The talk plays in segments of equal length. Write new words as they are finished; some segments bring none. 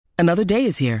Another day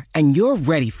is here, and you're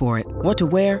ready for it. What to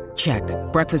wear? Check.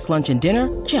 Breakfast, lunch, and dinner?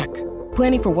 Check.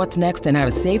 Planning for what's next and how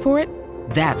to save for it?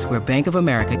 That's where Bank of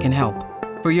America can help.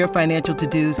 For your financial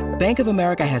to-dos, Bank of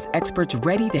America has experts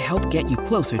ready to help get you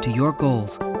closer to your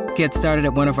goals. Get started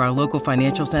at one of our local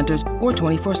financial centers or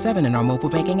 24/7 in our mobile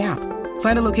banking app.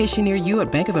 Find a location near you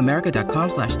at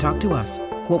bankofamerica.com/talktous.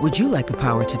 What would you like the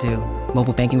power to do?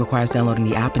 Mobile banking requires downloading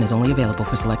the app and is only available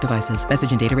for select devices.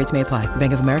 Message and data rates may apply.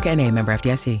 Bank of America N.A., member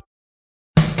FDIC.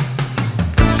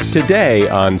 Today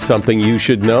on Something You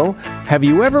Should Know, have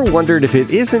you ever wondered if it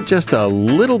isn't just a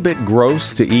little bit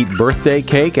gross to eat birthday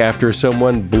cake after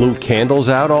someone blew candles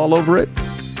out all over it?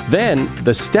 Then,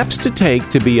 the steps to take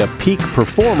to be a peak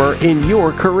performer in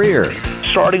your career.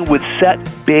 Starting with set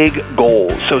big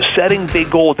goals. So setting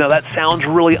big goals, now that sounds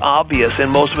really obvious,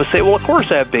 and most of us say, well, of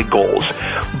course I have big goals.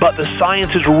 But the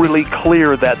science is really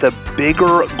clear that the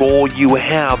bigger goal you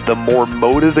have, the more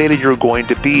motivated you're going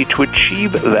to be to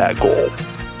achieve that goal.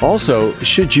 Also,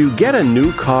 should you get a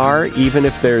new car even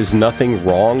if there's nothing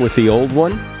wrong with the old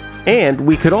one? And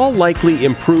we could all likely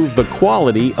improve the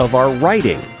quality of our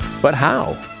writing. But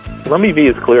how? Let me be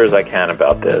as clear as I can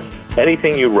about this.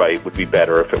 Anything you write would be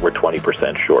better if it were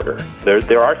 20% shorter.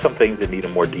 There are some things that need a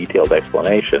more detailed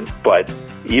explanation, but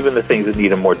even the things that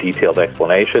need a more detailed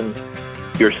explanation,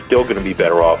 you're still going to be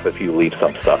better off if you leave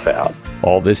some stuff out.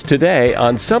 All this today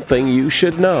on Something You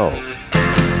Should Know.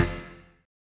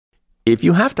 If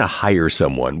you have to hire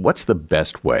someone, what's the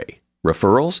best way?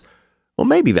 Referrals? Well,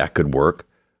 maybe that could work.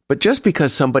 But just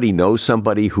because somebody knows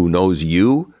somebody who knows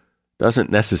you doesn't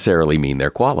necessarily mean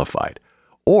they're qualified.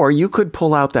 Or you could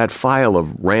pull out that file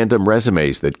of random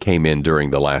resumes that came in during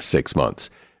the last 6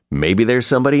 months. Maybe there's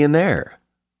somebody in there.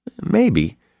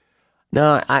 Maybe.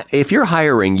 Now, if you're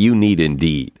hiring, you need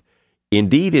Indeed.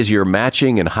 Indeed is your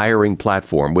matching and hiring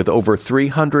platform with over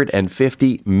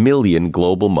 350 million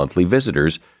global monthly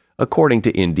visitors, according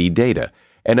to Indeed data,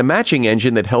 and a matching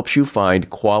engine that helps you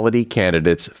find quality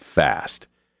candidates fast.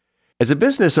 As a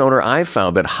business owner, I've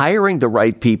found that hiring the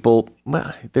right people,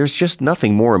 well, there's just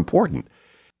nothing more important.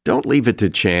 Don't leave it to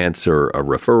chance or a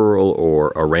referral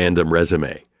or a random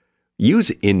resume. Use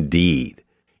Indeed.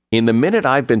 In the minute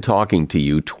I've been talking to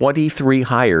you, 23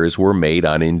 hires were made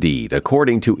on Indeed,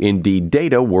 according to Indeed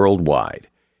data worldwide.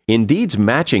 Indeed's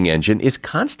matching engine is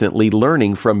constantly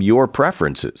learning from your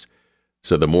preferences.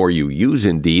 So the more you use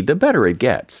Indeed, the better it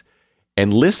gets.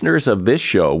 And listeners of this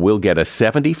show will get a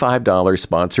 $75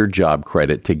 sponsored job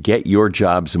credit to get your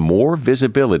jobs more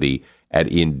visibility at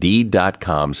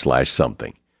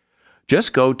Indeed.com/something.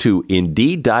 Just go to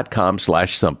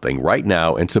Indeed.com/something right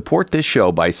now and support this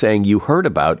show by saying you heard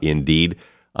about Indeed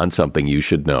on Something You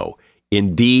Should Know.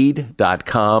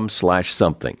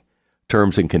 Indeed.com/something.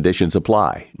 Terms and conditions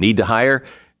apply. Need to hire?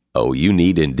 Oh, you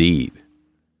need Indeed.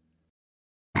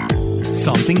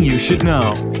 Something you should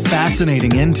know.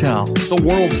 Fascinating intel, the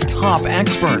world's top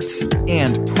experts,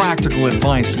 and practical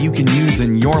advice you can use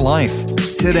in your life.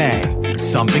 Today,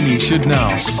 Something You Should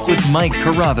Know with Mike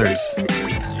Carruthers.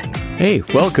 Hey,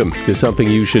 welcome to Something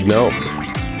You Should Know.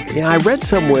 Yeah, I read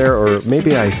somewhere, or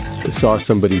maybe I saw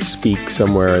somebody speak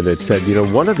somewhere that said,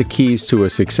 one of the keys to a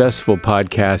successful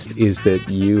podcast is that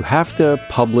you have to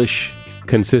publish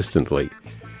consistently.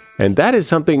 And that is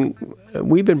something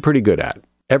we've been pretty good at.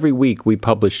 Every week, we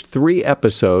publish 3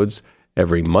 episodes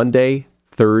every Monday,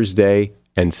 Thursday,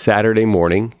 and Saturday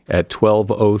morning at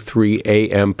 12:03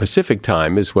 a.m. Pacific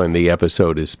time is when the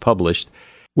episode is published.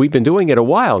 We've been doing it a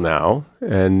while now,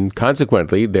 and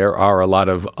consequently, there are a lot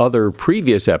of other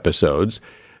previous episodes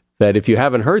that if you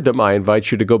haven't heard them, I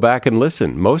invite you to go back and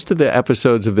listen. Most of the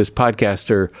episodes of this podcast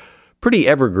are pretty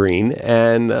evergreen,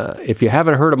 and if you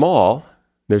haven't heard them all,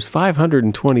 there's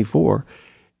 524.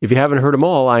 If you haven't heard them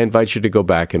all, I invite you to go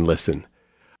back and listen.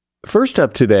 First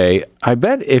up today, I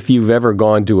bet if you've ever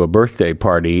gone to a birthday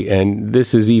party, and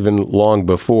this is even long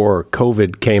before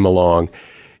COVID came along,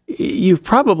 you've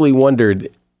probably wondered,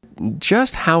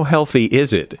 just how healthy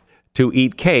is it to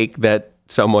eat cake that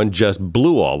someone just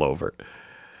blew all over?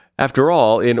 After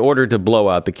all, in order to blow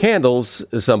out the candles,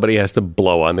 somebody has to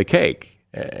blow on the cake.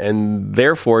 And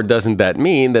therefore, doesn't that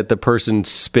mean that the person's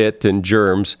spit and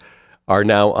germs are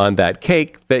now on that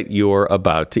cake that you're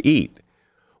about to eat?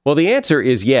 Well, the answer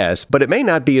is yes, but it may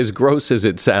not be as gross as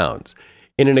it sounds.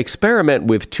 In an experiment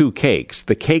with 2 cakes,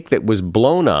 the cake that was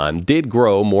blown on did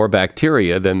grow more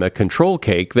bacteria than the control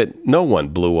cake that no one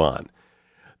blew on.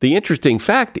 The interesting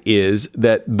fact is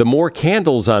that the more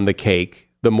candles on the cake,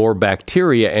 the more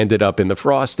bacteria ended up in the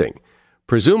frosting.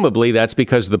 Presumably, that's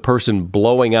because the person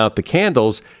blowing out the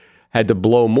candles had to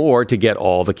blow more to get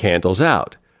all the candles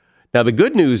out. Now, the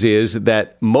good news is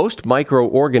that most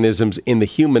microorganisms in the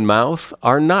human mouth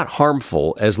are not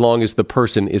harmful as long as the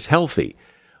person is healthy.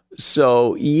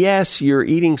 So, yes, you're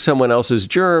eating someone else's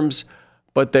germs,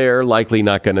 but they're likely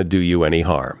not going to do you any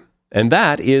harm. And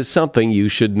that is something you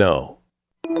should know.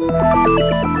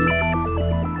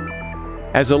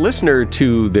 As a listener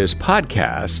to this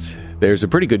podcast, there's a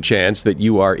pretty good chance that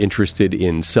you are interested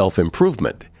in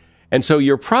self-improvement. And so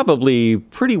you're probably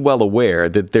pretty well aware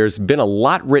that there's been a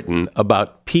lot written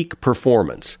about peak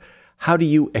performance. How do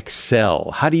you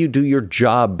excel? How do you do your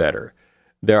job better?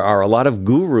 There are a lot of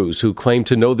gurus who claim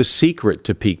to know the secret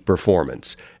to peak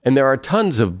performance. And there are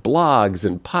tons of blogs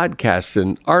and podcasts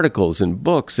and articles and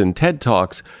books and TED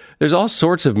Talks. There's all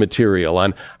sorts of material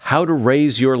on how to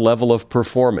raise your level of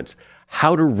performance,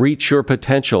 how to reach your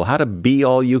potential, how to be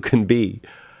all you can be.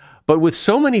 But with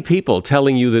so many people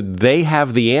telling you that they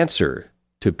have the answer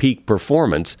to peak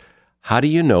performance, how do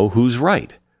you know who's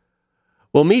right?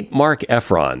 Well, meet Mark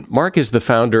Effron. Mark is the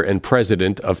founder and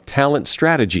president of Talent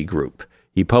Strategy Group.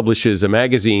 He publishes a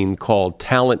magazine called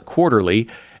Talent Quarterly,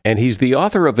 and he's the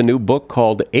author of a new book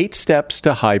called 8 Steps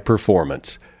to High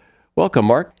Performance. Welcome,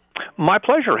 Mark. My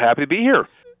pleasure. Happy to be here.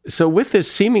 So with this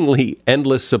seemingly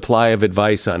endless supply of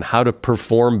advice on how to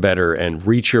perform better and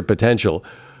reach your potential,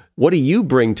 what do you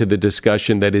bring to the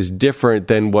discussion that is different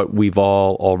than what we've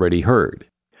all already heard?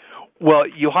 Well,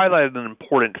 you highlighted an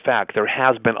important fact. There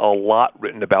has been a lot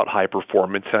written about high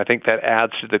performance, and I think that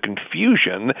adds to the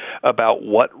confusion about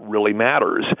what really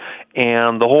matters.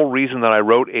 And the whole reason that I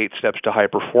wrote 8 Steps to High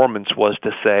Performance was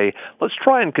to say, let's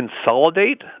try and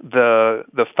consolidate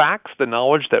the facts, the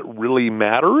knowledge that really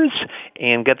matters,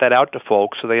 and get that out to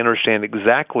folks so they understand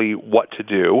exactly what to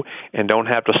do and don't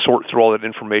have to sort through all that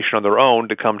information on their own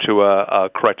to come to a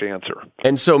correct answer.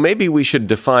 And so maybe we should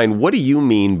define, what do you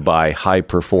mean by high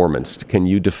performance? Can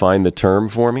you define the term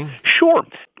for me? Sure.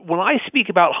 When I speak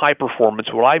about high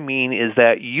performance, what I mean is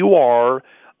that you are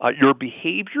your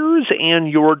behaviors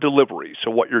and your delivery, so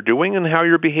what you're doing and how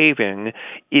you're behaving,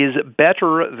 is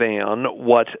better than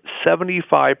what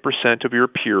 75% of your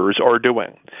peers are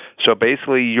doing. So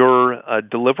basically, you're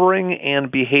delivering and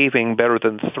behaving better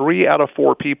than 3 out of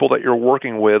 4 people that you're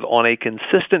working with on a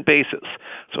consistent basis.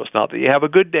 So it's not that you have a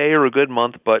good day or a good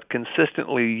month, but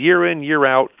consistently, year in, year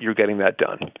out, you're getting that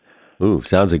done. Ooh,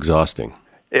 sounds exhausting.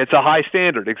 It's a high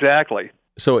standard, exactly.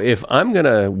 So if I'm going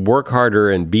to work harder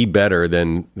and be better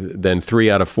than 3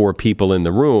 out of 4 people in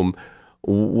the room,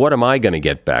 what am I going to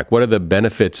get back? What are the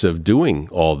benefits of doing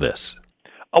all this?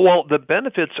 Well, the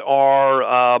benefits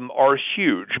are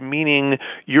huge, meaning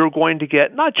you're going to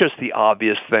get not just the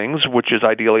obvious things, which is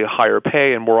ideally a higher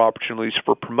pay and more opportunities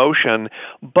for promotion,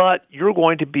 but you're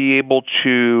going to be able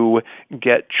to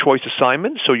get choice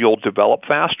assignments, so you'll develop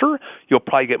faster. You'll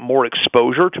probably get more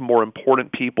exposure to more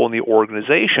important people in the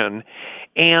organization.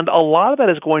 And a lot of that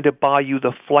is going to buy you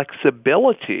the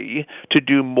flexibility to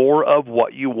do more of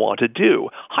what you want to do.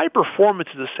 High performance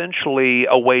is essentially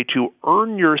a way to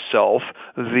earn yourself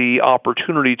the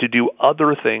opportunity to do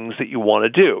other things that you want to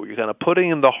do. You're kind of putting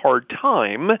in the hard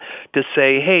time to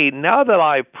say, hey, now that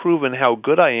I've proven how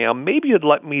good I am, maybe you'd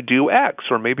let me do X,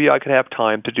 or maybe I could have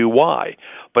time to do Y.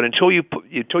 But until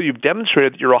you've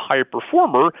demonstrated that you're a high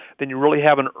performer, then you really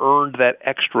haven't earned that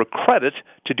extra credit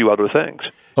to do other things.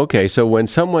 Okay, so when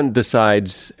someone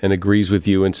decides and agrees with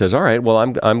you and says, all right, well,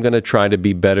 I'm going to try to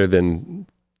be better than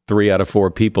 3 out of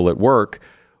 4 people at work,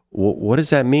 what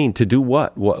does that mean? To do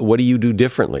what? What do you do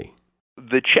differently?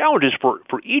 The challenge is for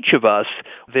each of us,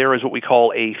 there is what we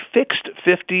call a fixed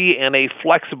 50 and a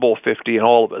flexible 50 in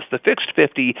all of us. The fixed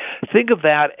 50, think of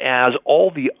that as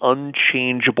all the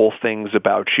unchangeable things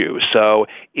about you. So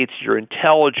it's your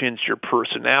intelligence, your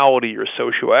personality, your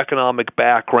socioeconomic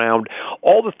background,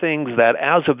 all the things that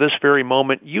as of this very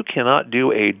moment you cannot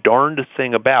do a darned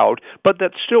thing about, but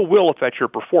that still will affect your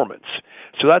performance.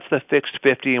 So that's the fixed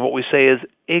 50, and what we say is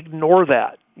ignore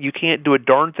that. You can't do a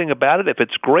darn thing about it. If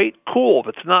it's great, cool. If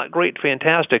it's not great,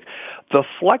 fantastic. The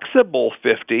flexible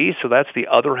 50, so that's the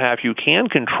other half you can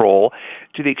control,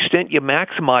 to the extent you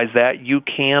maximize that, you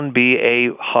can be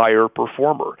a higher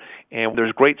performer. And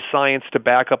there's great science to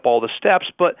back up all the steps,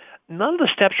 but none of the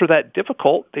steps are that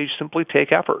difficult. They simply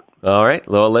take effort. All right.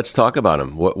 Well, let's talk about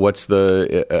them. What's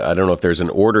the, I don't know if there's an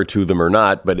order to them or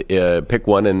not, but pick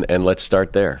one and let's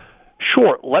start there.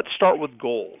 Sure. Let's start with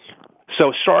goals.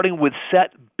 So starting with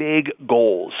set big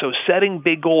goals. So setting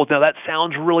big goals, now that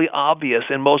sounds really obvious,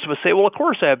 and most of us say, well, of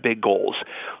course I have big goals.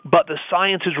 But the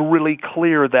science is really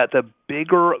clear that the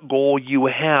bigger goal you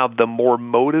have, the more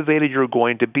motivated you're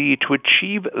going to be to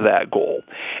achieve that goal.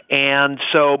 And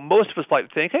so most of us like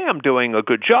to think, hey, I'm doing a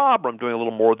good job, or I'm doing a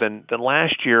little more than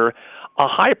last year. A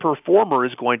high performer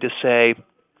is going to say,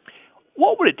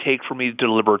 what would it take for me to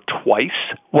deliver twice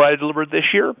what I delivered this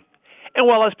year? And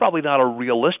while that's probably not a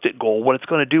realistic goal, what it's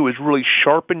going to do is really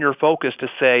sharpen your focus to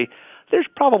say, there's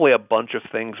probably a bunch of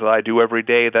things that I do every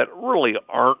day that really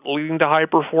aren't leading to high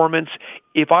performance.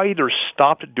 If I either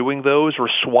stopped doing those or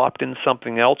swapped in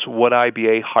something else, would I be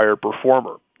a higher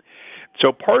performer?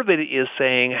 So part of it is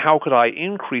saying, how could I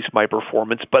increase my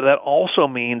performance? But that also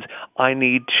means I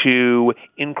need to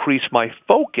increase my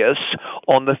focus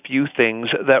on the few things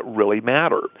that really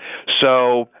matter.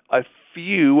 So a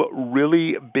few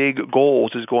really big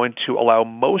goals is going to allow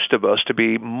most of us to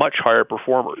be much higher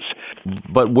performers.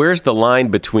 But where's the line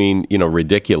between,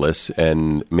 ridiculous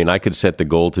and, I could set the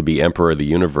goal to be emperor of the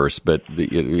universe, but,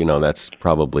 that's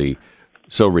probably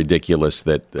so ridiculous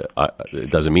that it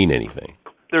doesn't mean anything.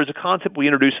 There's a concept we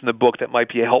introduced in the book that might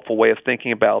be a helpful way of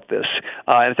thinking about this,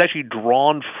 and it's actually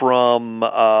drawn from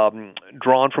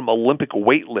Olympic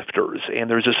weightlifters. And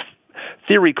there's this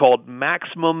theory called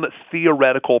maximum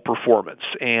theoretical performance.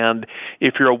 And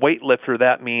if you're a weightlifter,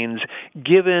 that means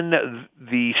given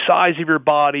the size of your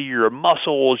body, your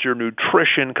muscles, your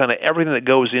nutrition, kind of everything that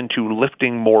goes into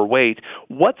lifting more weight,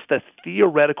 what's the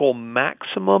theoretical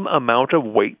maximum amount of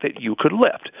weight that you could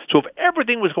lift? So if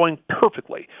everything was going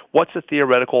perfectly, what's the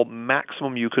theoretical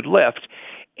maximum you could lift?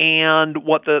 And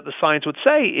what the science would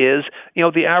say is,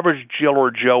 the average Jill or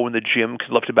Joe in the gym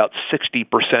can lift about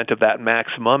 60% of that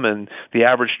maximum, and the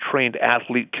average trained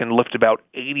athlete can lift about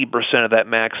 80% of that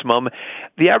maximum.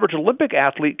 The average Olympic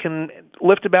athlete can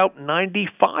lift about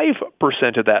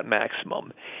 95% of that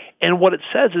maximum. And what it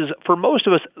says is, for most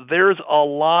of us, there's a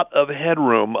lot of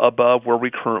headroom above where we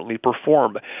currently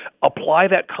perform. Apply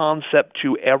that concept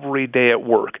to every day at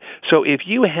work. So if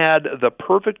you had the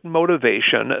perfect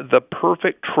motivation, the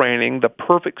perfect training, the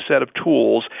perfect set of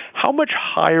tools, how much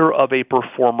higher of a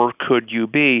performer could you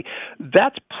be?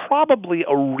 That's probably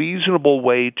a reasonable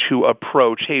way to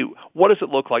approach, hey, what does it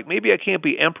look like? Maybe I can't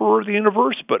be emperor of the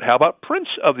universe, but how about prince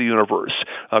of the universe?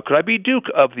 Could I be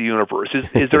duke of the universe?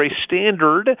 Is there a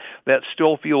standard that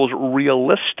still feels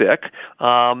realistic,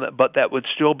 but that would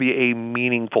still be a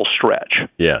meaningful stretch?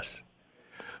 Yes.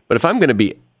 But if I'm going to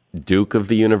be Duke of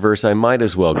the universe, I might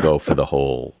as well go for the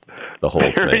whole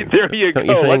thing. There you go.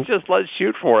 Let's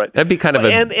shoot for it. That'd be kind of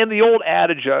and the old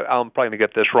adage. I'm probably going to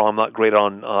get this wrong. I'm not great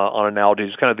on analogies.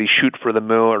 It's kind of the shoot for the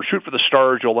moon or shoot for the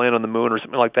stars. You'll land on the moon or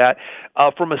something like that.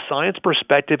 From a science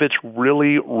perspective, it's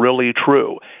really, really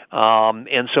true.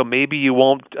 And so maybe you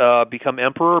won't become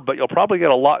emperor, but you'll probably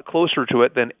get a lot closer to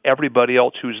it than everybody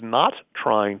else who's not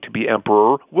trying to be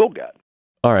emperor will get.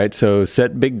 All right. So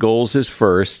set big goals is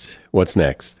first. What's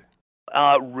next?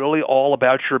 Really all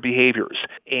about your behaviors.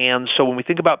 And so when we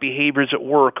think about behaviors at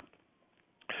work,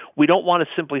 we don't want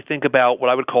to simply think about what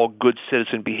I would call good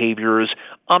citizen behaviors.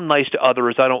 I'm nice to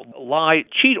others. I don't lie,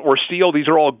 cheat, or steal. These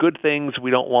are all good things.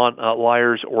 We don't want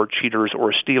liars or cheaters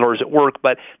or stealers at work,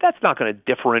 but that's not going to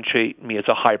differentiate me as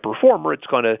a high performer. It's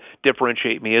going to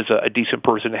differentiate me as a decent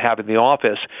person to have in the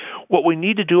office. What we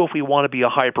need to do if we want to be a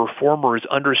high performer is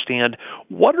understand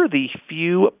what are the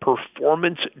few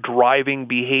performance-driving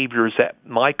behaviors that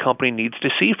my company needs to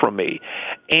see from me.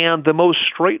 And the most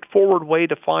straightforward way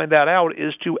to find that out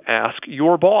is to ask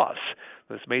your boss.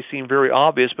 This may seem very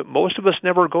obvious, but most of us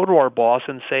never go to our boss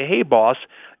and say, hey, boss,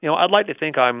 I'd like to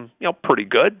think I'm, pretty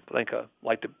good. I'd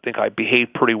like to think I behave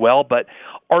pretty well, but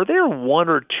are there one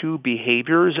or two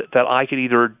behaviors that I could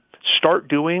either start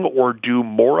doing or do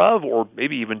more of, or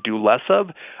maybe even do less of,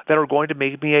 that are going to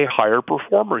make me a higher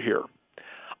performer here?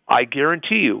 I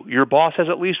guarantee you, your boss has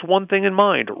at least one thing in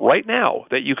mind right now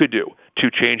that you could do to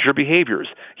change your behaviors.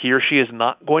 He or she is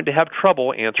not going to have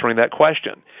trouble answering that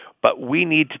question. But we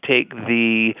need to take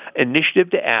the initiative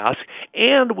to ask,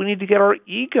 and we need to get our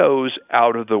egos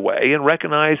out of the way and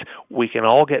recognize we can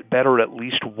all get better at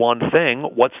least one thing.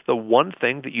 What's the one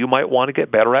thing that you might want to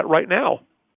get better at right now?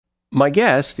 My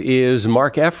guest is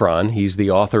Mark Effron. He's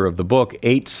the author of the book,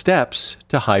 8 Steps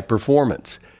to High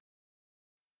Performance.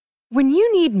 When you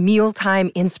need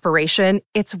mealtime inspiration,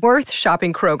 it's worth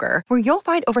shopping Kroger, where you'll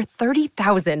find over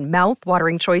 30,000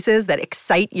 mouth-watering choices that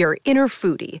excite your inner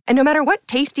foodie. And no matter what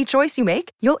tasty choice you make,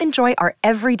 you'll enjoy our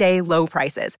everyday low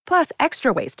prices, plus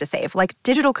extra ways to save, like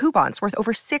digital coupons worth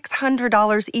over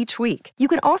 $600 each week. You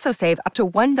can also save up to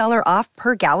 $1 off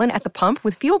per gallon at the pump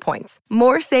with fuel points.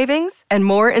 More savings and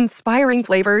more inspiring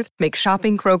flavors make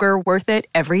shopping Kroger worth it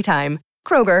every time.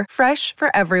 Kroger, fresh for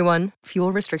everyone.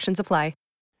 Fuel restrictions apply.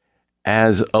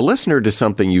 As a listener to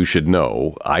Something You Should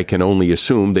Know, I can only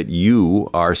assume that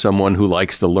you are someone who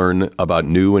likes to learn about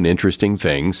new and interesting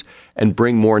things and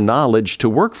bring more knowledge to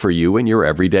work for you in your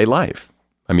everyday life.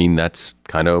 I mean, that's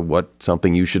kind of what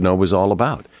Something You Should Know is all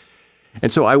about.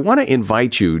 And so I want to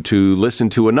invite you to listen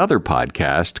to another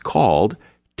podcast called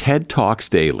TED Talks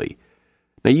Daily.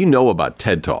 Now, you know about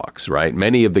TED Talks, right?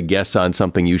 Many of the guests on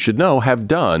Something You Should Know have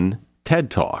done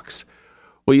TED Talks.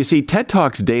 Well, you see, TED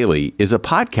Talks Daily is a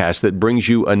podcast that brings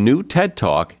you a new TED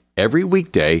Talk every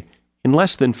weekday in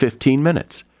less than 15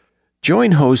 minutes.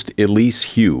 Join host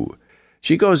Elise Hu.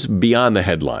 She goes beyond the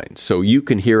headlines so you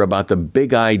can hear about the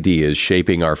big ideas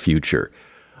shaping our future.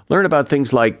 Learn about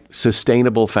things like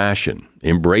sustainable fashion,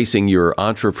 embracing your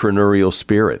entrepreneurial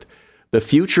spirit, the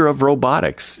future of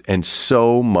robotics, and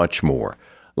so much more.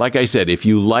 Like I said, if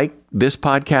you like this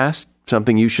podcast,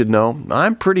 Something You Should Know,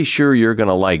 I'm pretty sure you're going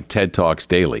to like TED Talks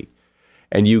Daily.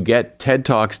 And you get TED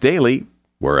Talks Daily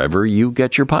wherever you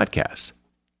get your podcasts.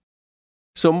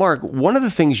 So, Mark, one of the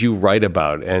things you write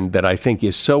about and that I think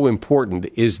is so important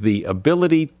is the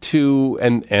ability to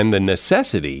and the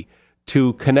necessity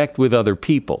to connect with other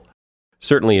people.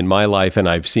 Certainly in my life, and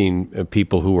I've seen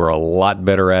people who are a lot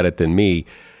better at it than me,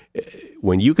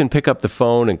 when you can pick up the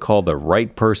phone and call the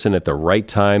right person at the right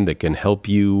time that can help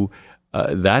you,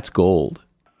 that's gold.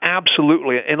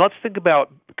 Absolutely. And let's think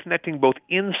about connecting both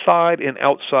inside and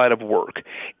outside of work.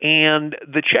 And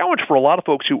the challenge for a lot of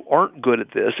folks who aren't good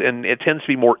at this, and it tends to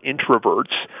be more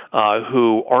introverts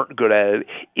who aren't good at it,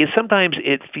 is sometimes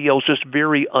it feels just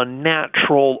very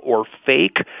unnatural or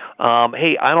fake.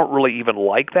 Hey, I don't really even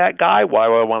like that guy. Why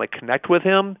do I want to connect with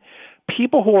him?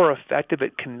 People who are effective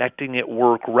at connecting at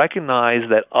work recognize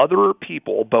that other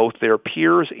people, both their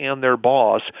peers and their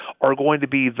boss, are going to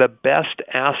be the best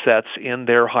assets in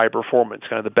their high performance,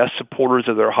 kind of the best supporters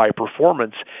of their high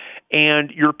performance.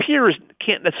 And your peers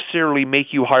can't necessarily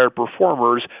make you higher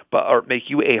performers, or make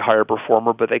you a higher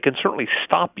performer, but they can certainly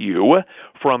stop you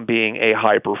from being a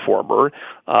high performer.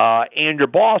 And your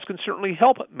boss can certainly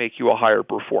help make you a higher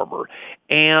performer.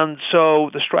 And so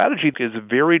the strategy is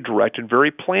very direct and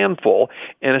very planful,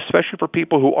 and especially for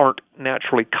people who aren't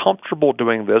naturally comfortable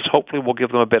doing this, hopefully we'll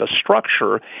give them a bit of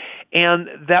structure. And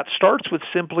that starts with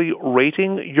simply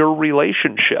rating your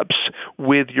relationships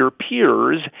with your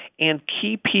peers and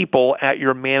key people at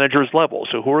your manager's level.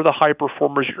 So who are the high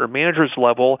performers at your manager's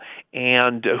level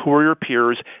and who are your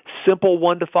peers? Simple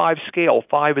 1 to 5 scale.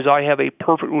 5 is I have a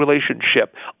perfect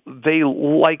relationship. They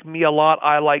like me a lot.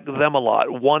 I like them a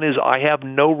lot. 1 is I have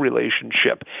no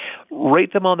relationship.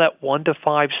 Rate them on that 1 to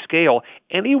 5 scale.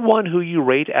 Anyone who you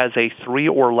rate as a 3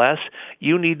 or less,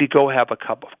 you need to go have a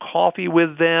cup of coffee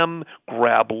with them,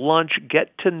 grab lunch,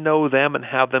 get to know them, and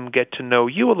have them get to know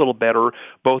you a little better,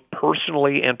 both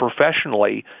personally and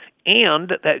professionally.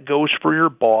 And that goes for your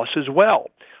boss as well.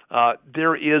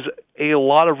 There is a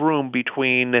lot of room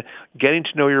between getting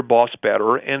to know your boss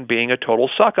better and being a total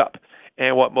suck-up.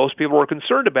 And what most people are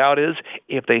concerned about is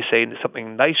if they say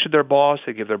something nice to their boss,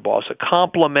 they give their boss a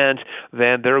compliment,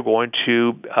 then they're going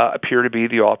to appear to be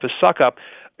the office suck-up.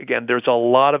 Again, there's a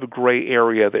lot of gray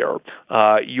area there.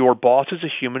 Your boss is a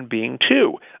human being,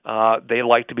 too. They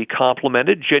like to be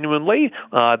complimented genuinely.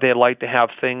 They like to have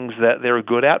things that they're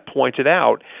good at pointed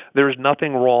out. There's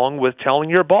nothing wrong with telling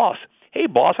your boss, hey,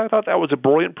 boss, I thought that was a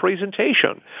brilliant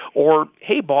presentation. Or,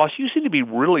 hey, boss, you seem to be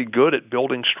really good at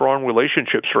building strong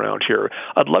relationships around here.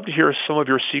 I'd love to hear some of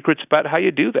your secrets about how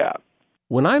you do that.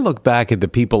 When I look back at the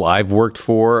people I've worked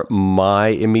for, my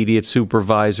immediate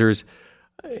supervisors,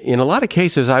 in a lot of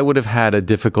cases, I would have had a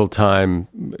difficult time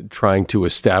trying to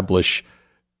establish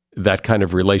that kind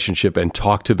of relationship and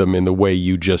talk to them in the way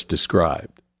you just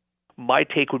described. My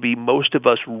take would be most of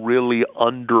us really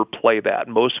underplay that.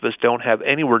 Most of us don't have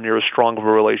anywhere near as strong of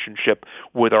a relationship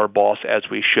with our boss as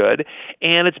we should.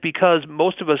 And it's because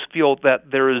most of us feel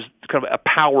that there is kind of a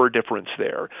power difference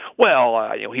there.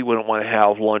 Well, he wouldn't want to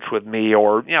have lunch with me,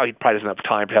 or, he probably doesn't have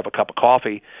time to have a cup of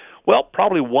coffee. Well,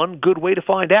 probably one good way to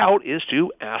find out is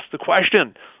to ask the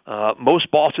question. Most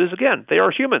bosses, again, they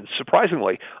are humans,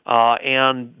 surprisingly,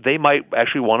 and they might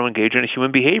actually want to engage in a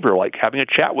human behavior, like having a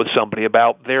chat with somebody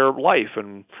about their life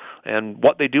and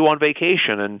what they do on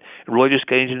vacation, and really just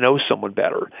getting to know someone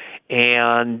better.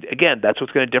 And again, that's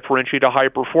what's going to differentiate a high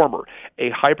performer.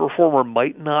 A high performer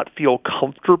might not feel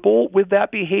comfortable with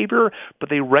that behavior, but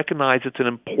they recognize it's an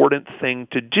important thing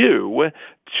to do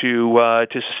to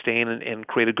sustain and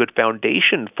create a good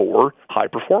foundation for high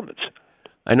performance.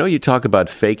 I know you talk about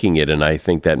faking it, and I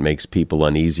think that makes people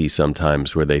uneasy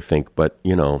sometimes, where they think, but,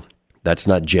 that's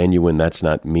not genuine, that's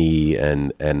not me,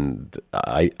 and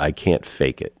I can't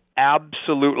fake it.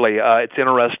 Absolutely. It's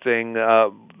interesting.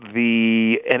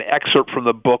 an excerpt from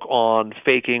the book on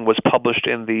faking was published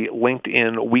in the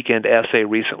LinkedIn Weekend Essay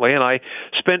recently, and I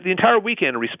spent the entire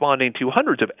weekend responding to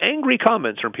hundreds of angry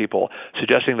comments from people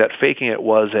suggesting that faking it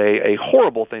was a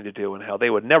horrible thing to do and how they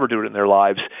would never do it in their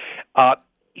lives.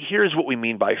 Here's what we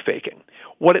mean by faking.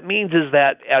 What it means is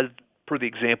that, as per the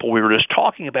example we were just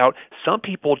talking about, some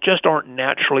people just aren't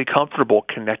naturally comfortable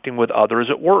connecting with others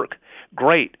at work.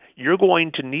 Great. You're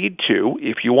going to need to,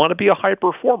 if you want to be a high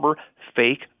performer,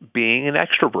 fake being an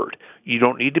extrovert. You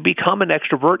don't need to become an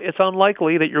extrovert. It's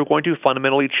unlikely that you're going to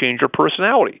fundamentally change your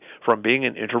personality from being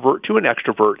an introvert to an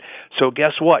extrovert. So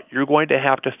guess what? You're going to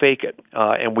have to fake it.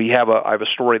 And I have a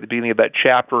story at the beginning of that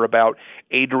chapter about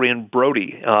Adrian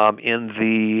Brody in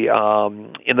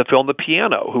the film The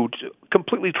Piano, who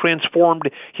completely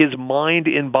transformed his mind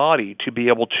and body to be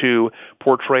able to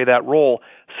portray that role.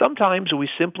 Sometimes we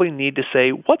simply need to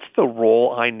say, what's the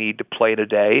role I need to play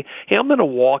today? Hey, I'm going to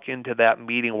walk into that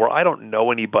meeting where I don't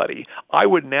know anybody. I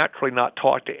would naturally not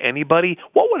talk to anybody.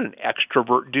 What would an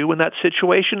extrovert do in that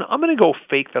situation? I'm going to go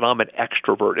fake that I'm an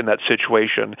extrovert in that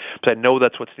situation because I know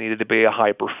that's what's needed to be a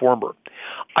high performer.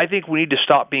 I think we need to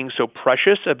stop being so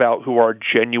precious about who our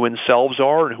genuine selves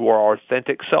are and who our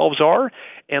authentic selves are,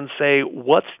 and say,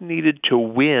 what's needed to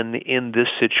win in this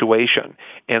situation?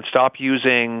 And stop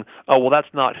using, oh, well, that's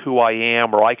not who I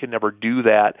am, or I can never do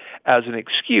that, as an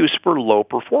excuse for low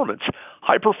performance.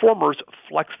 High performers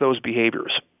flex those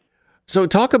behaviors. So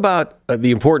talk about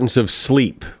the importance of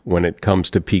sleep when it comes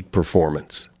to peak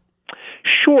performance.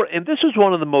 Sure, and this is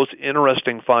one of the most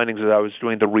interesting findings as I was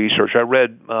doing the research. I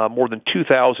read more than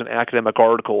 2,000 academic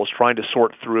articles trying to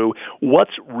sort through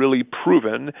what's really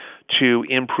proven to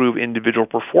improve individual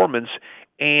performance,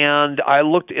 and I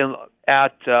looked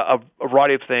at a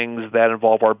variety of things that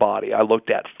involve our body. I looked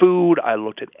at food, I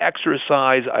looked at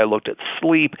exercise, I looked at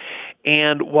sleep,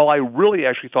 and while I really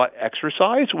actually thought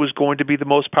exercise was going to be the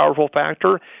most powerful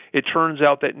factor, it turns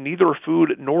out that neither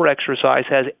food nor exercise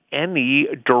has any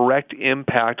direct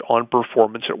impact on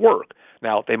performance at work.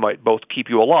 Now, they might both keep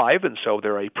you alive, and so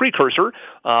they're a precursor,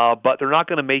 but they're not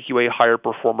going to make you a higher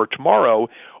performer tomorrow,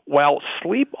 while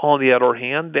sleep, on the other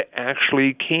hand,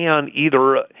 actually can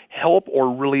either help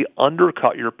or really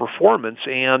undercut your performance,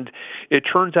 and it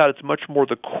turns out it's much more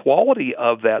the quality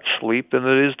of that sleep than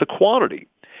it is the quantity.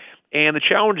 And the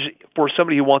challenge for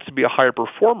somebody who wants to be a higher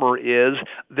performer is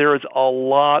there is a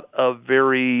lot of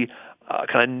very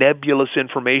kind of nebulous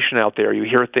information out there. You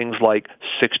hear things like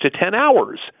 6 to 10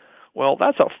 hours. Well,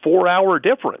 that's a 4-hour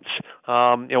difference.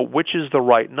 Which is the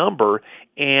right number?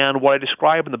 And what I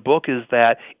describe in the book is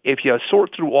that if you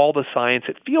sort through all the science,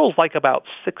 it feels like about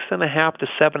 6.5 to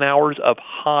 7 hours of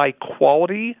high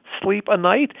quality sleep a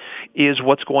night is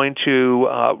what's going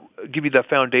to give you the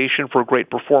foundation for great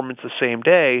performance the same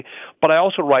day. But I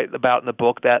also write about in the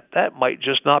book that might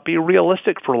just not be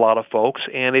realistic for a lot of folks.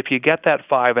 And if you get that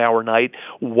 5-hour night,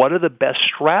 what are the best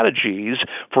strategies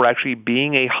for actually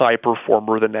being a high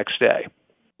performer the next day?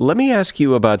 Let me ask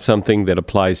you about something that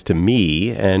applies to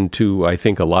me and to, I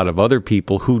think, a lot of other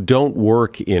people who don't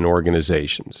work in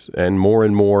organizations. And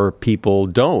more people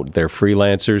don't. They're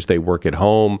freelancers, they work at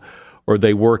home, or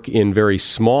they work in very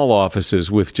small offices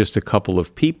with just a couple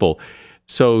of people.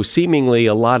 So seemingly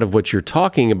a lot of what you're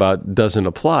talking about doesn't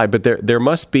apply, but there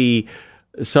must be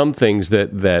some things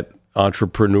that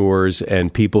entrepreneurs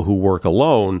and people who work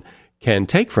alone can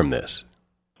take from this.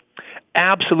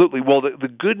 Absolutely. Well, the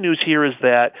good news here is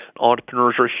that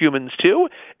entrepreneurs are humans too,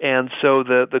 and so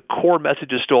the core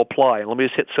messages still apply. And let me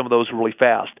just hit some of those really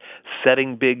fast.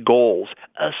 Setting big goals,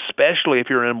 especially if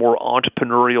you're in a more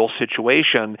entrepreneurial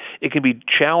situation, it can be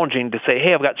challenging to say,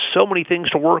 hey, I've got so many things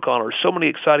to work on or so many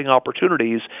exciting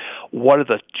opportunities. What are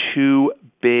the 2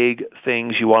 big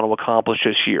things you want to accomplish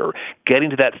this year? Getting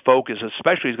to that focus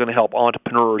especially is going to help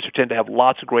entrepreneurs who tend to have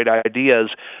lots of great ideas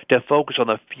to focus on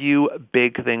the few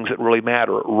big things that really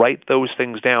matter. Write those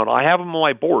things down. I have them on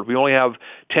my board. We only have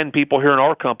 10 people here in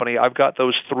our company. I've got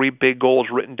those 3 big goals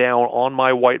written down on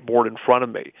my whiteboard in front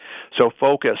of me. So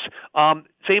focus.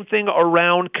 Same thing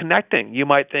around connecting. You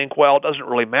might think, well, it doesn't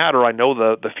really matter. I know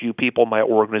the few people in my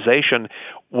organization.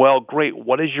 Well, great.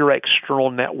 What does your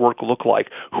external network look like?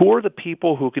 Who are the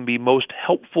people who can be most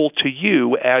helpful to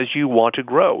you as you want to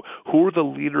grow? Who are the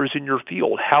leaders in your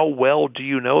field? How well do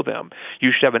you know them?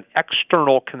 You should have an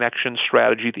external connection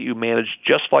strategy that you manage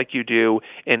just like you do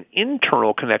an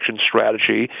internal connection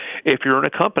strategy if you're in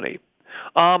a company.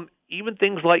 Even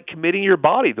things like committing your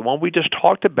body, the one we just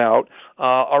talked about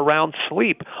around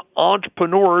sleep.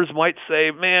 Entrepreneurs might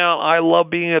say, man, I love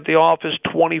being at the office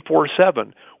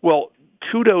 24/7. Well,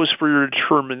 kudos for your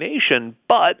determination,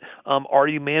 but are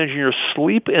you managing your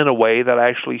sleep in a way that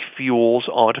actually fuels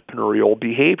entrepreneurial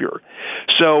behavior?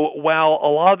 So while a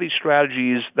lot of these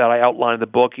strategies that I outline in the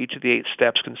book, each of the 8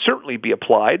 steps can certainly be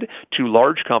applied to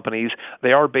large companies,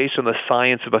 they are based on the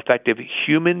science of effective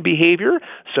human behavior.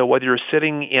 So whether you're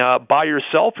sitting by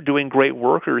yourself doing great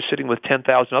work or you're sitting with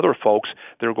 10,000 other folks,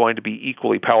 they're going to be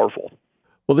equally powerful.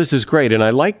 Well, this is great, and I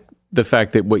like the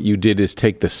fact that what you did is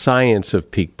take the science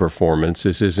of peak performance.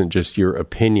 This isn't just your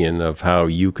opinion of how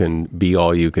you can be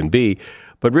all you can be,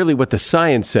 but really what the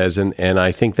science says, and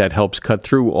I think that helps cut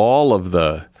through all of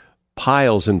the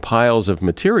piles and piles of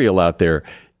material out there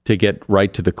to get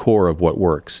right to the core of what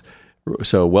works.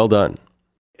 So well done.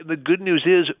 The good news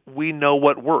is we know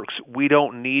what works. We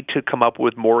don't need to come up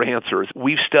with more answers.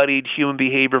 We've studied human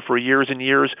behavior for years and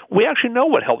years. We actually know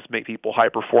what helps make people high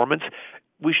performance.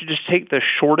 We should just take the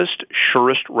shortest,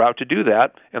 surest route to do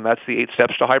that, and that's the 8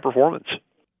 steps to high performance.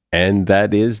 And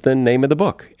that is the name of the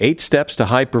book, 8 Steps to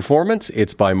High Performance.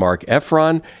 It's by Mark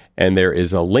Effron, and there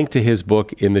is a link to his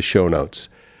book in the show notes.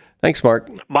 Thanks,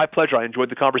 Mark. My pleasure. I enjoyed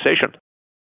the conversation.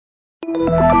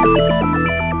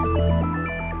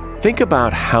 Think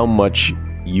about how much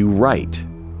you write.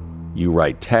 You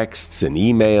write texts and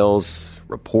emails,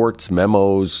 reports,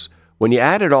 memos. When you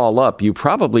add it all up, you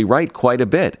probably write quite a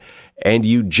bit. And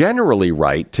you generally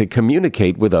write to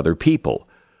communicate with other people.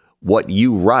 What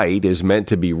you write is meant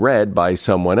to be read by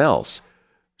someone else.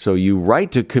 So you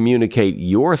write to communicate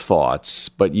your thoughts,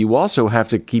 but you also have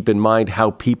to keep in mind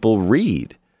how people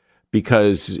read.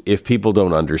 Because if people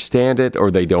don't understand it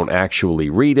or they don't actually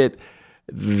read it,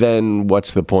 then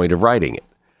what's the point of writing it?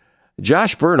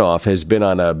 Josh Bernoff has been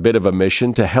on a bit of a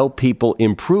mission to help people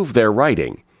improve their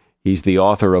writing. He's the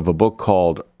author of a book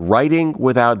called Writing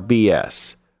Without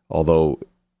BS, although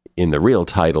in the real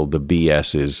title, the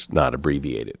BS is not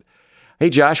abbreviated. Hey,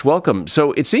 Josh, welcome.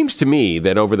 So it seems to me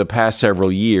that over the past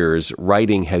several years,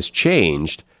 writing has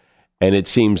changed, and it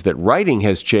seems that writing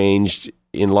has changed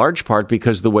in large part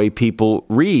because the way people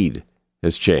read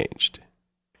has changed.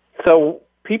 So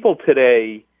people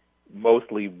today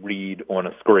mostly read on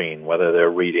a screen, whether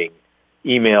they're reading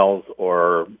emails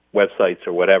or websites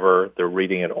or whatever. They're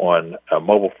reading it on a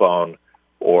mobile phone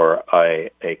or a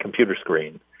computer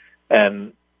screen.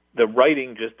 And the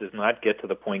writing just does not get to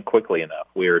the point quickly enough.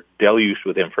 We're deluged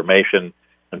with information,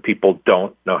 and people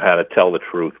don't know how to tell the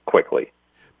truth quickly.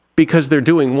 Because they're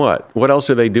doing what? What else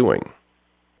are they doing?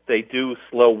 They do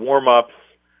slow warm-ups,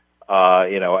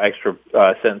 extra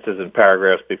sentences and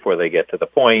paragraphs before they get to the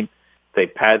point. They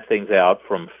pad things out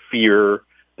from fear.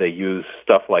 They use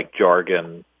stuff like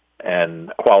jargon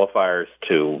and qualifiers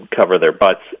to cover their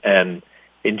butts. And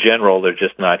in general, they're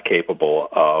just not capable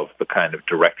of the kind of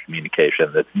direct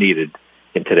communication that's needed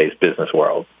in today's business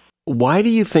world. Why do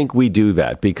you think we do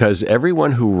that? Because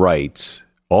everyone who writes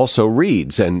also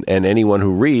reads, and anyone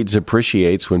who reads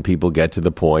appreciates when people get to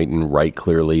the point and write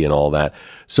clearly and all that.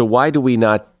 So why do we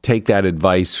not take that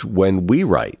advice when we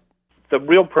write? The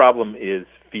real problem is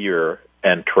fear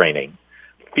and training.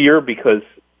 Fear because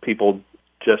people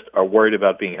just are worried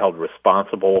about being held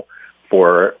responsible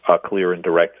for a clear and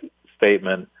direct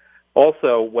statement.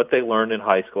 Also, what they learned in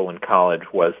high school and college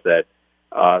was that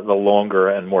the longer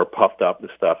and more puffed up the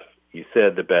stuff you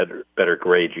said, the better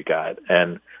grade you got.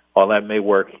 And while that may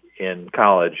work in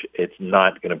college, it's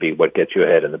not going to be what gets you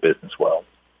ahead in the business world.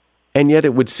 And yet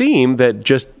it would seem that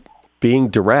just being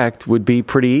direct would be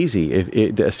pretty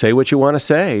easy. Say what you want to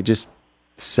say. Just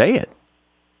say it.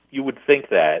 You would think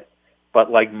that, but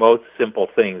like most simple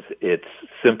things, it's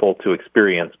simple to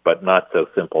experience, but not so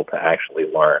simple to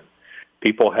actually learn.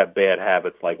 People have bad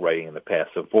habits like writing in the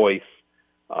passive voice,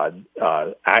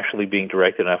 actually being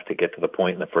direct enough to get to the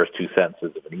point in the first 2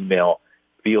 sentences of an email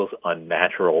feels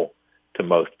unnatural to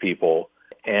most people.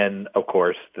 And, of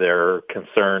course, they're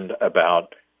concerned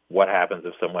about what happens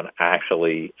if someone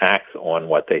actually acts on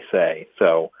what they say.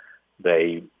 So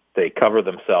they cover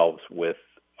themselves with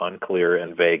unclear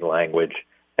and vague language.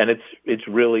 And it's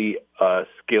really a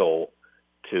skill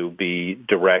to be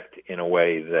direct in a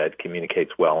way that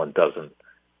communicates well and doesn't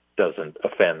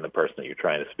offend the person that you're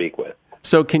trying to speak with.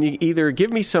 So can you either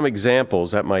give me some examples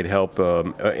that might help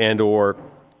and or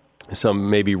some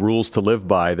maybe rules to live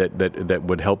by that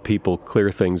would help people clear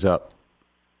things up?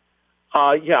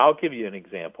 Yeah, I'll give you an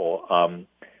example.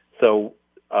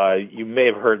 You may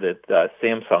have heard that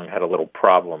Samsung had a little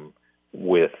problem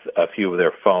with a few of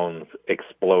their phones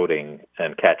exploding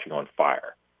and catching on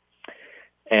fire.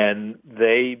 And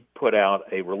they put out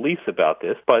a release about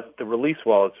this, but the release,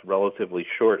 while it's relatively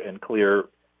short and clear,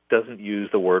 doesn't use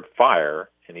the word fire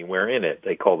anywhere in it.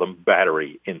 They call them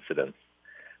battery incidents.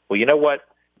 Well, you know what?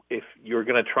 if you're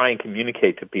going to try and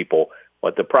communicate to people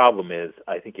what the problem is,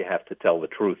 I think you have to tell the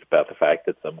truth about the fact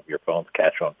that some of your phones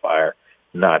catch on fire,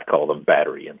 not call them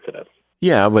battery incidents.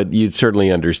 Yeah, but you'd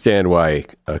certainly understand why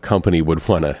a company would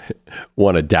want to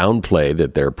downplay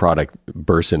that their product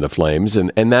bursts into flames,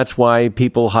 and that's why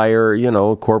people hire,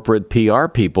 corporate PR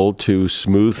people to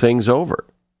smooth things over.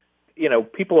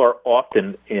 People are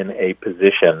often in a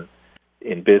position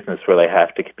in business where they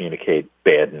have to communicate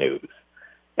bad news.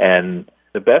 And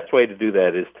the best way to do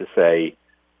that is to say,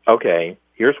 okay,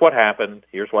 here's what happened,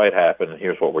 here's why it happened, and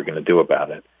here's what we're going to do about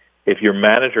it. If your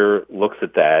manager looks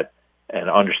at that and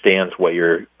understands what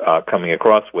you're coming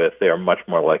across with, they are much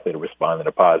more likely to respond in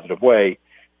a positive way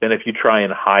than if you try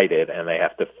and hide it and they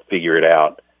have to figure it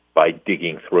out by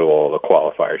digging through all the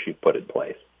qualifiers you've put in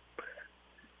place.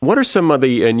 What are some of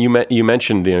the, and you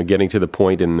mentioned, getting to the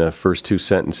point in the first two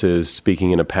sentences,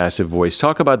 speaking in a passive voice.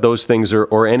 Talk about those things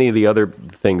or any of the other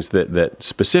things that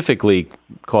specifically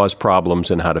cause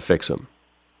problems and how to fix them.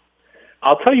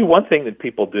 I'll tell you one thing that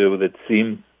people do that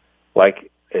seems like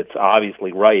it's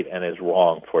obviously right and is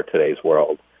wrong for today's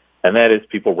world, and that is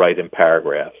people write in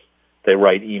paragraphs. They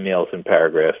write emails in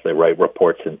paragraphs. They write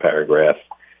reports in paragraphs.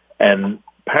 And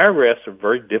paragraphs are a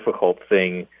very difficult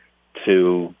thing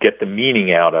to get the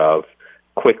meaning out of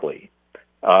quickly.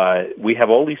 We have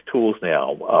all these tools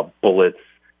now, bullets,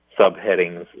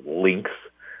 subheadings, links,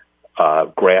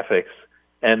 graphics,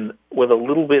 and with a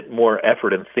little bit more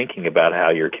effort and thinking about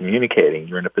how you're communicating,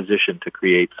 you're in a position to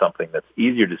create something that's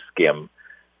easier to skim,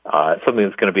 something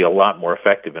that's going to be a lot more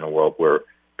effective in a world where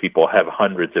people have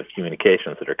hundreds of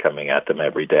communications that are coming at them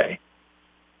every day.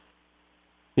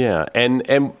 Yeah, and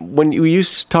when you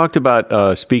talked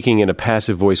about speaking in a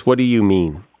passive voice, what do you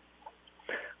mean?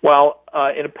 Well,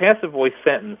 in a passive voice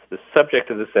sentence, the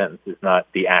subject of the sentence is not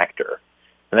the actor.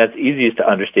 And that's easiest to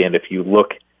understand if you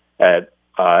look at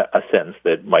a sentence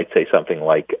that might say something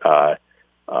like,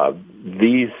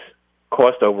 these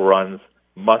cost overruns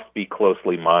must be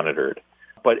closely monitored.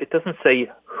 But it doesn't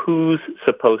say who's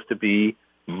supposed to be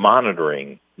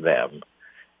monitoring them.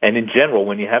 And in general,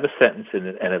 when you have a sentence and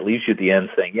it leaves you at the end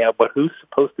saying, yeah, but who's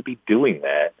supposed to be doing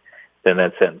that, then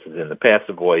that sentence is in the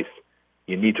passive voice.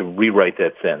 You need to rewrite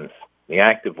that sentence. The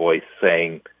active voice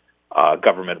saying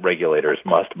government regulators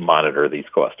must monitor these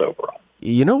cost overruns.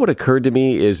 You know what occurred to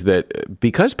me is that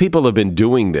because people have been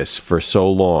doing this for so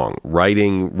long,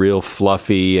 writing real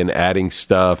fluffy and adding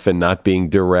stuff and not being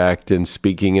direct and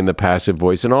speaking in the passive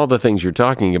voice and all the things you're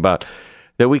talking about,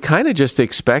 that we kind of just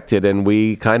expect it and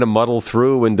we kind of muddle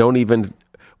through and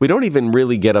we don't even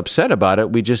really get upset about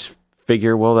it. We just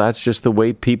figure, well, that's just the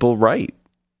way people write.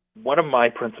 One of my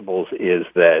principles is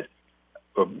that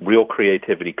real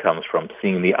creativity comes from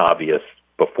seeing the obvious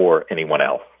before anyone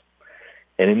else.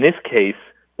 And in this case,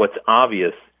 what's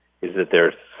obvious is that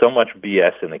there's so much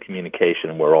BS in the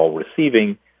communication we're all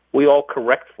receiving, we all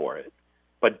correct for it.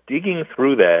 But digging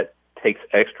through that takes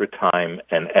extra time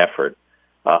and effort.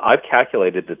 I've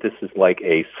calculated that this is like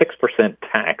a 6%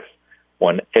 tax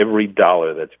on every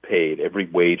dollar that's paid, every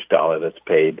wage dollar that's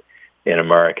paid in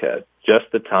America, just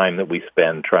the time that we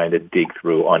spend trying to dig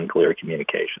through unclear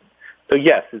communication. So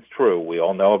yes, it's true. We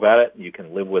all know about it. You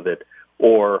can live with it,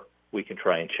 or we can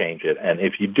try and change it. And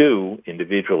if you do,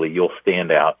 individually, you'll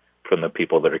stand out from the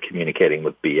people that are communicating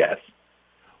with BS.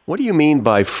 What do you mean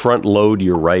by front load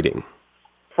your writing?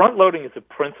 Front loading is a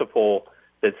principle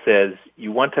that says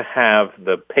you want to have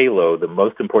the payload, the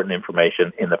most important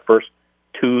information, in the first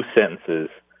two sentences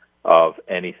of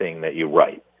anything that you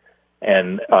write.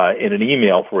 And in an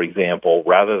email, for example,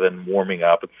 rather than warming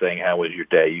up and saying, how was your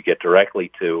day, you get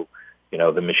directly to,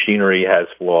 the machinery has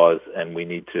flaws and we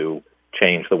need to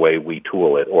change the way we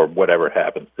tool it, or whatever it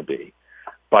happens to be.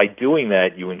 By doing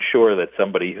that, you ensure that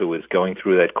somebody who is going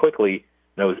through that quickly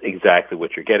knows exactly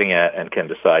what you're getting at and can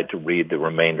decide to read the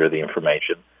remainder of the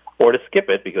information or to skip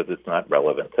it because it's not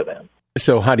relevant to them.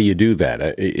 So how do you do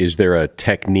that? Is there a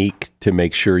technique to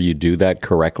make sure you do that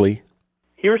correctly?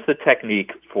 Here's the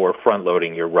technique for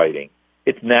front-loading your writing.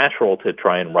 It's natural to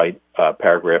try and write a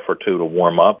paragraph or two to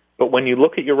warm up, but when you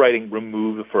look at your writing,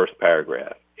 remove the first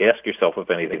paragraph. Ask yourself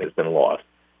if anything has been lost.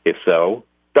 If so,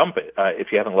 dump it.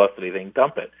 If you haven't lost anything,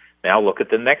 dump it. Now look at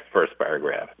the next first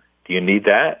paragraph. Do you need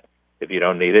that? If you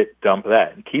don't need it, dump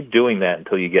that. And keep doing that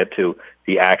until you get to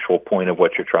the actual point of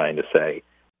what you're trying to say.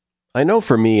 I know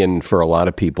for me and for a lot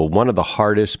of people, one of the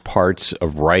hardest parts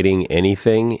of writing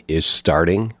anything is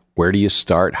starting. Where do you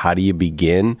start? How do you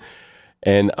begin?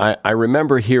 And I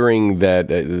remember hearing that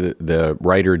the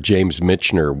writer James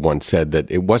Michener once said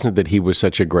that it wasn't that he was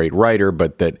such a great writer,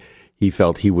 but that he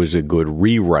felt he was a good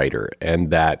rewriter, and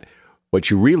that What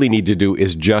you really need to do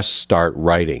is just start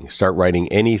writing. Start writing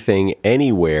anything,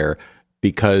 anywhere,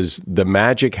 because the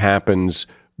magic happens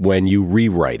when you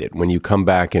rewrite it, when you come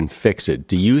back and fix it.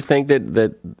 Do you think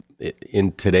that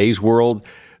in today's world,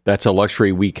 that's a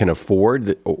luxury we can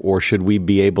afford, or should we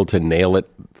be able to nail it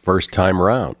first time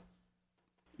around?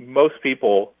 Most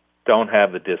people don't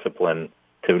have the discipline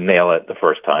to nail it the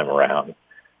first time around.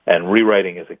 And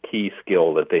rewriting is a key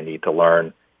skill that they need to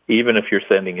learn. Even if you're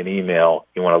sending an email,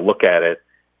 you want to look at it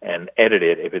and edit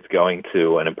it if it's going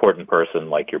to an important person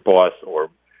like your boss or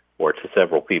to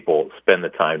several people. Spend the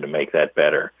time to make that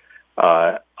better.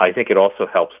 I think it also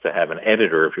helps to have an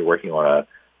editor if you're working on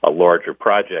a larger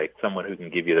project, someone who can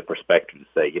give you the perspective to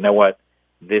say, you know what,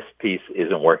 this piece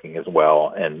isn't working as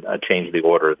well, and change the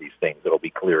order of these things. It'll be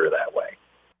clearer that way.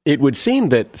 It would seem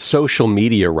that social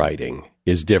media writing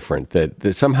is different,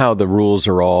 that somehow the rules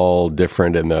are all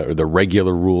different and the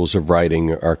regular rules of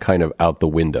writing are kind of out the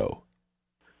window.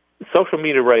 Social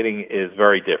media writing is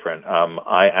very different.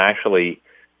 I actually,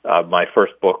 my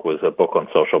first book was a book on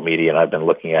social media, and I've been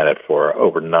looking at it for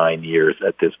over 9 years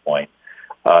at this point.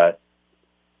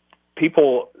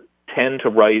 People tend to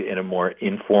write in a more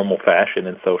informal fashion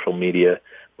in social media,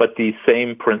 but these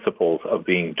same principles of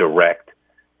being direct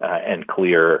and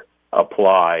clear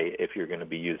apply if you're going to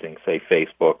be using, say,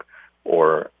 Facebook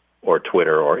or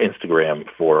Twitter or Instagram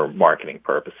for marketing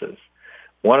purposes.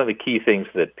 One of the key things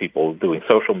that people doing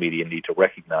social media need to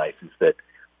recognize is that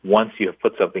once you have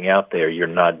put something out there, you're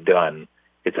not done.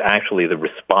 It's actually the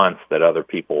response that other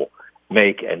people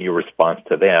make and your response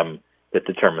to them that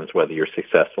determines whether you're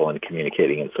successful in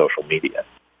communicating in social media.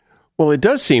 Well, it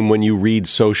does seem when you read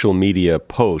social media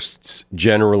posts,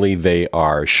 generally they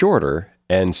are shorter.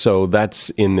 And so that's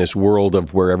in this world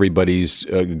of where everybody's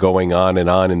going on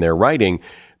in their writing,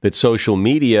 that social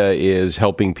media is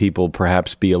helping people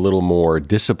perhaps be a little more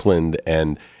disciplined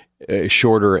and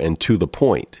shorter and to the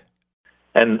point.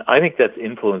 And I think that's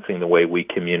influencing the way we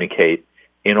communicate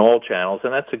in all channels,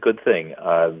 and that's a good thing.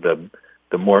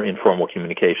 The more informal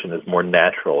communication is more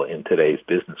natural in today's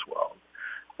business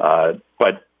world.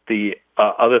 But the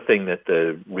other thing that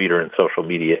the reader in social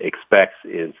media expects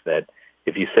is that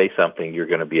if you say something, you're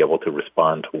going to be able to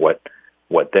respond to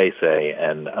what they say,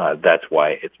 and that's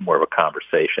why it's more of a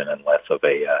conversation and less of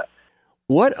a...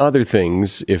 What other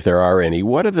things, if there are any,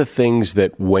 what are the things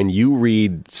that when you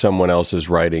read someone else's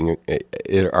writing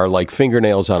are like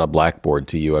fingernails on a blackboard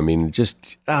to you? I mean,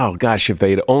 just, oh gosh, if they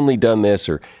had only done this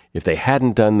or if they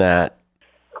hadn't done that.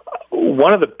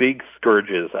 One of the big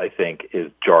scourges, I think,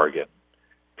 is jargon.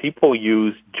 People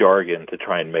use jargon to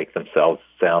try and make themselves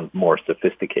sound more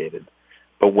sophisticated.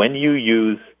 But when you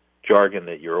use jargon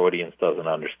that your audience doesn't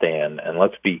understand, and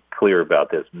let's be clear about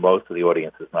this, most of the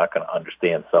audience is not going to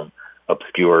understand some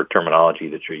obscure terminology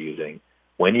that you're using.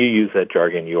 When you use that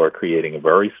jargon, you are creating a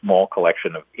very small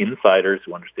collection of insiders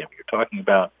who understand what you're talking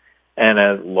about and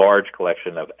a large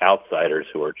collection of outsiders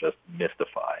who are just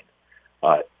mystified.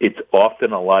 It's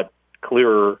often a lot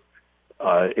clearer.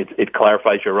 It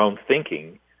clarifies your own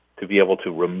thinking to be able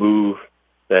to remove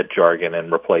that jargon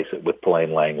and replace it with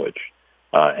plain language.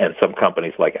 And some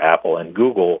companies like Apple and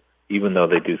Google, even though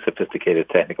they do sophisticated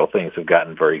technical things, have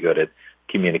gotten very good at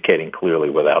communicating clearly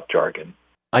without jargon.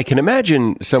 I can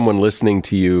imagine someone listening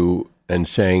to you and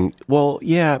saying, well,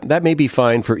 yeah, that may be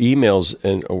fine for emails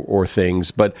or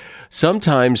things, but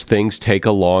sometimes things take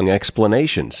a long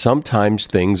explanation. Sometimes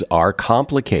things are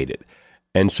complicated,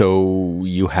 and so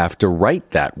you have to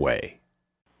write that way.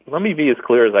 Let me be as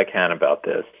clear as I can about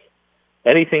this.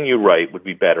 Anything you write would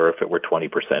be better if it were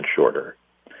 20% shorter.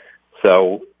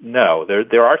 So, no,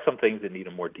 there are some things that need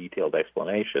a more detailed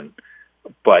explanation,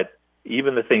 but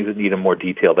even the things that need a more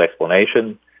detailed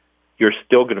explanation, you're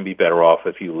still going to be better off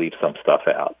if you leave some stuff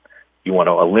out. You want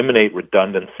to eliminate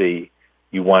redundancy.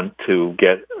 You want to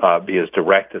be as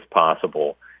direct as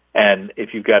possible. And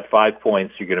if you've got 5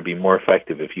 points, you're going to be more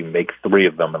effective if you make 3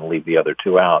 of them and leave the other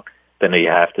 2 out than you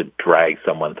have to drag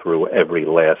someone through every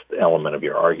last element of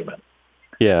your argument.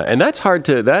 Yeah, and that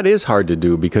is hard to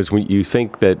do because when you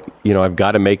think that, I've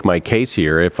got to make my case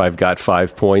here. If I've got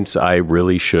 5 points, I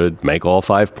really should make all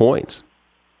 5 points.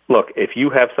 Look, if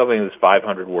you have something that's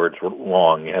 500 words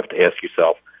long, you have to ask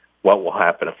yourself, what will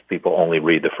happen if people only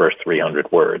read the first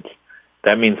 300 words?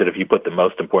 That means that if you put the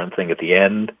most important thing at the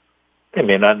end, they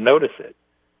may not notice it.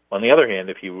 On the other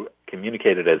hand, if you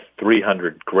communicate it as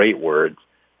 300 great words,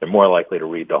 they're more likely to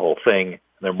read the whole thing, and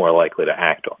they're more likely to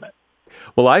act on it.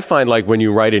 Well, I find like when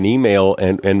you write an email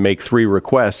and make 3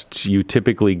 requests, you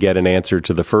typically get an answer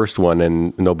to the first one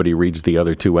and nobody reads the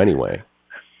other 2 anyway.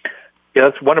 Yeah,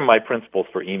 that's one of my principles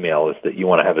for email is that you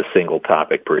want to have a single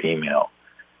topic per email.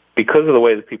 Because of the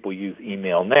way that people use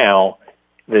email now,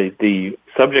 the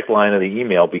subject line of the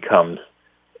email becomes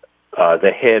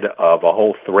the head of a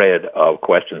whole thread of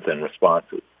questions and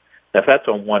responses. Now, if that's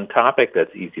on one topic,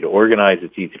 that's easy to organize.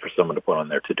 It's easy for someone to put on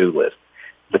their to-do list.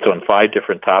 If it's on 5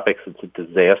 different topics, it's a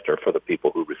disaster for the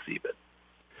people who receive it.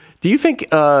 Do you think,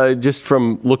 just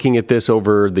from looking at this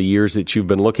over the years that you've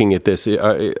been looking at this,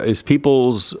 is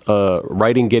people's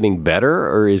writing getting better,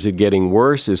 or is it getting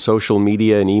worse? Is social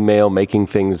media and email making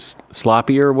things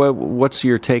sloppier? What's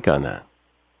your take on that?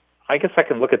 I guess I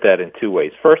can look at that in 2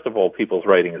 ways. First of all, people's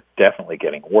writing is definitely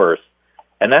getting worse,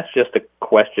 and that's just a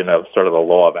question of sort of the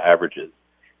law of averages.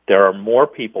 There are more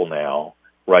people now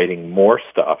writing more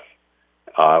stuff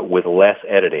with less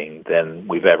editing than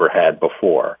we've ever had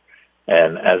before.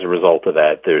 And as a result of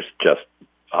that, there's just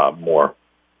more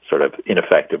sort of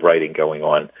ineffective writing going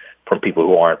on from people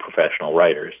who aren't professional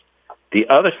writers. The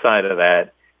other side of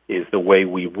that is the way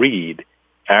we read.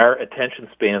 Our attention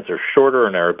spans are shorter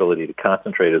and our ability to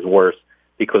concentrate is worse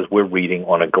because we're reading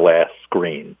on a glass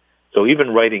screen. So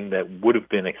even writing that would have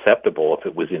been acceptable if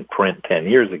it was in print 10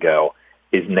 years ago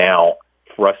is now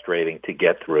frustrating to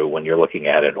get through when you're looking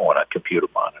at it on a computer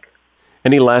monitor.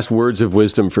 Any last words of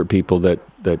wisdom for people that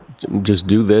just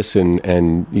do this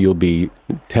and you'll be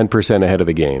 10% ahead of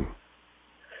the game?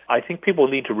 I think people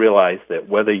need to realize that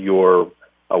whether you're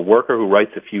a worker who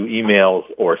writes a few emails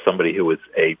or somebody who is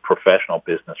a professional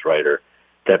business writer,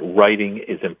 that writing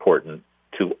is important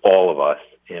to all of us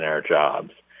in our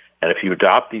jobs. And if you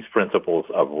adopt these principles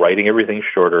of writing everything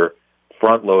shorter,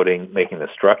 front-loading, making the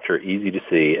structure easy to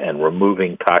see, and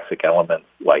removing toxic elements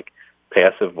like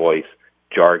passive voice,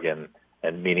 jargon,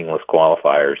 and meaningless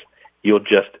qualifiers, you'll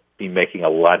just be making a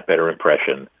lot better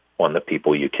impression on the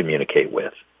people you communicate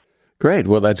with. Great.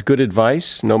 Well, that's good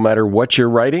advice, no matter what you're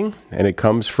writing, and it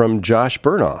comes from Josh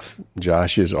Bernoff.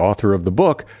 Josh is author of the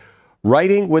book,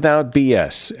 Writing Without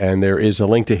BS, and there is a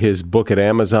link to his book at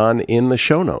Amazon in the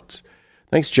show notes.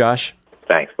 Thanks, Josh.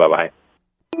 Thanks. Bye-bye.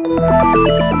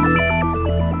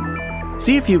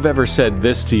 See if you've ever said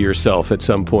this to yourself at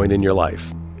some point in your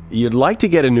life. You'd like to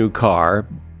get a new car,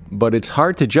 but it's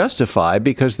hard to justify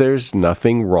because there's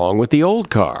nothing wrong with the old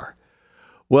car.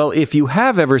 Well, if you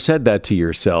have ever said that to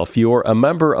yourself, you're a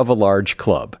member of a large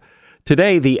club.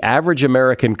 Today, the average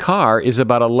American car is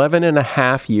about 11 and a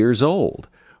half years old,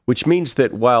 which means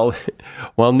that while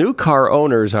new car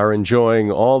owners are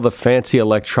enjoying all the fancy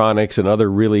electronics and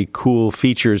other really cool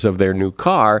features of their new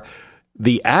car,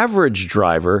 the average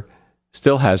driver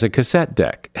still has a cassette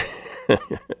deck.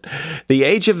 The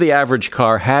age of the average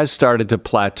car has started to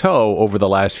plateau over the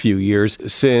last few years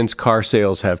since car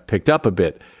sales have picked up a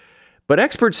bit. But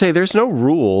experts say there's no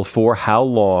rule for how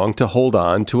long to hold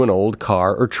on to an old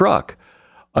car or truck.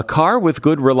 A car with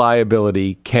good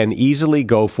reliability can easily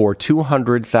go for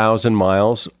 200,000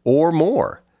 miles or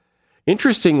more.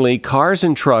 Interestingly, cars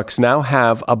and trucks now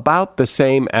have about the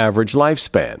same average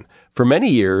lifespan. For many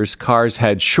years, cars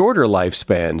had shorter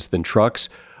lifespans than trucks,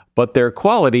 but their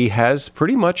quality has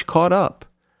pretty much caught up.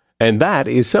 And that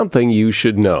is something you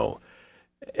should know.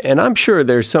 And I'm sure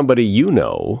there's somebody you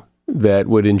know that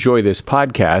would enjoy this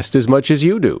podcast as much as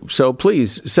you do. So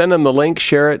please send them the link,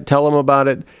 share it, tell them about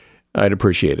it. I'd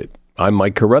appreciate it. I'm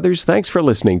Mike Carruthers. Thanks for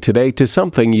listening today to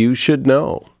Something You Should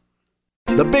Know.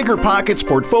 The Bigger Pockets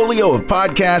portfolio of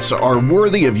podcasts are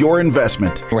worthy of your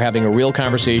investment. We're having a real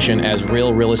conversation as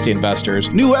real estate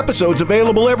investors. New episodes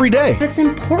available every day. It's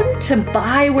important to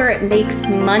buy where it makes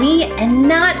money and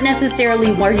not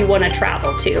necessarily where you want to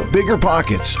travel to. Bigger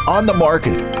Pockets, On the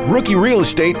Market, Rookie Real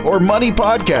Estate, or Money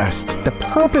Podcast. The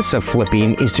purpose of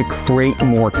flipping is to create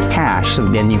more cash so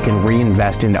then you can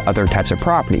reinvest into other types of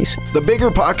properties. The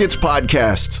Bigger Pockets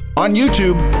Podcast, on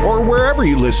YouTube or wherever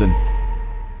you listen.